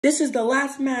This is the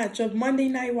last match of Monday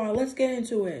Night Raw. Let's get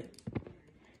into it.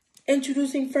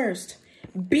 Introducing first,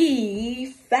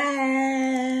 B-fab.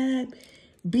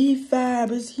 B-fab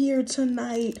is here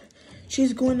tonight.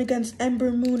 She's going against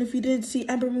Ember Moon. If you didn't see,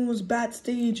 Ember Moon was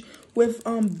backstage with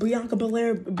Bianca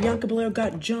Belair. Bianca Belair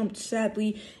got jumped,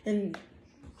 sadly, and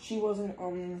she wasn't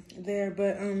there.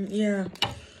 But yeah.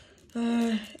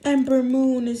 Ember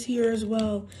Moon is here as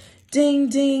well. Ding,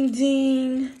 ding,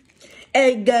 ding.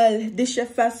 Hey, girl, this your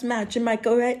first match, am I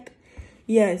correct?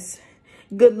 Yes.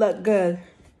 Good luck, girl.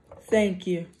 Thank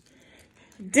you.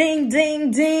 Ding,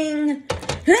 ding, ding.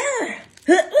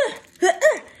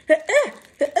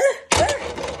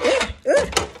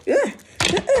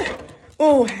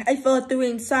 Oh, I fell off the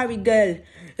ring. Sorry, girl.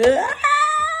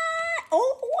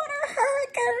 Oh, what a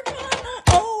hurricane.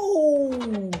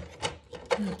 Oh.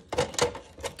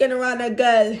 Get around her,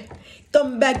 girl.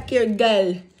 Come back here,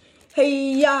 girl.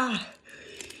 Hey, yeah.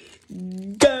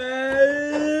 Girl.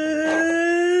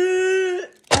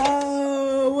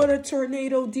 Oh, what a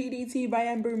tornado DDT by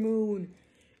Ember Moon.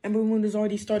 Ember Moon is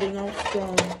already starting off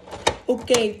strong.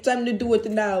 Okay, time to do it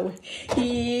now.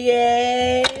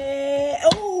 Yeah.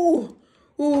 Oh.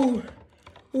 Oh.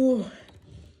 Oh.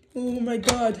 Oh, my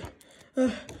God.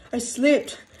 I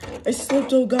slipped.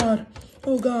 Oh, God.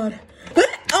 Oh, God.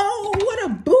 Oh, what a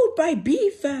boot by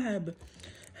B-fab.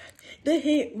 The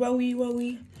hit,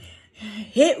 wowie.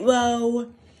 Hit row.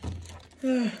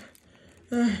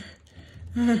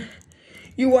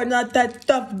 You are not that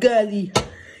tough, girlie.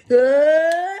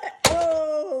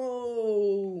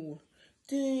 Oh.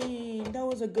 Dang, that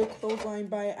was a good clothesline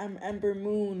by Ember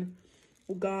Moon.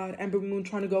 Oh, God, Ember Moon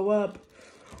trying to go up.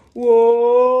 Whoa.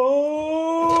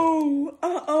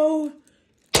 Uh-oh.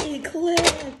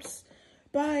 Eclipse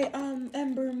by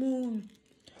Ember Moon.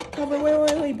 Cover,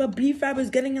 wait, but B-fab is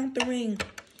getting out the ring.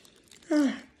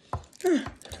 Oh,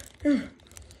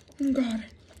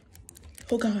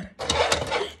 God.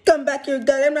 Come back here,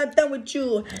 girl. I'm not done with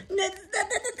you.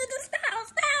 Stop.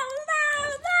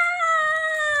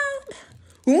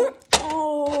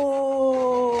 Oh.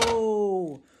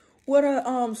 What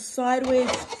a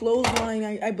sideways clothesline.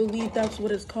 I believe that's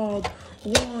what it's called.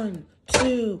 1,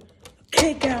 2.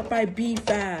 Kick out by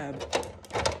B-fab.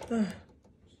 Oh,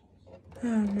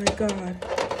 my God.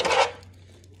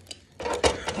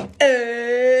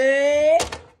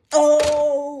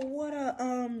 Oh, what a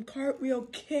cartwheel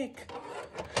kick.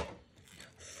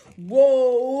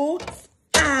 Whoa.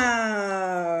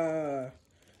 Ah.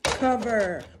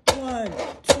 Cover. 1,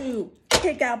 2.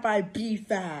 Kick out by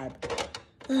B-fab.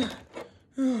 Oh,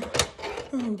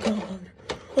 God.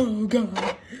 Oh,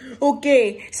 God.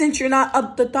 Okay, since you're not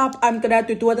up the top, I'm gonna have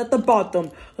to do it at the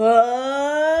bottom.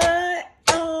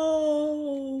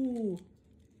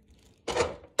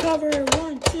 Cover,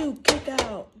 1, 2, kick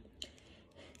out.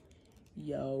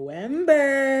 Yo,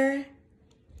 Ember.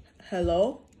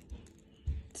 Hello?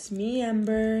 It's me,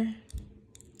 Ember.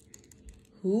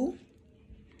 Who?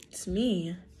 It's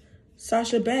me,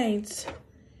 Sasha Banks.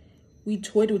 We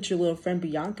toyed with your little friend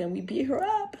Bianca and we beat her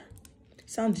up.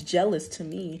 Sounds jealous to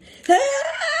me.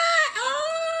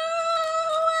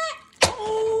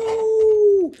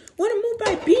 Oh! What a move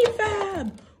by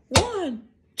B-fab. 1,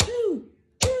 2,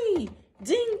 3.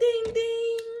 Ding, ding,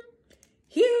 ding.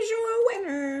 Here's your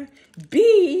winner,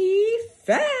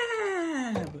 B-fab.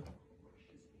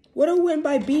 What a win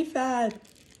by B-fab.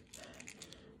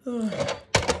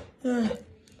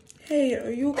 Hey,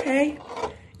 are you okay?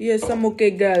 Yes, I'm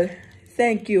okay, girl.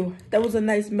 Thank you. That was a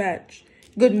nice match.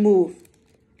 Good move.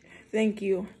 Thank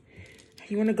you.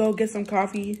 You want to go get some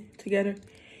coffee together?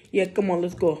 Yeah, come on,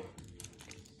 let's go.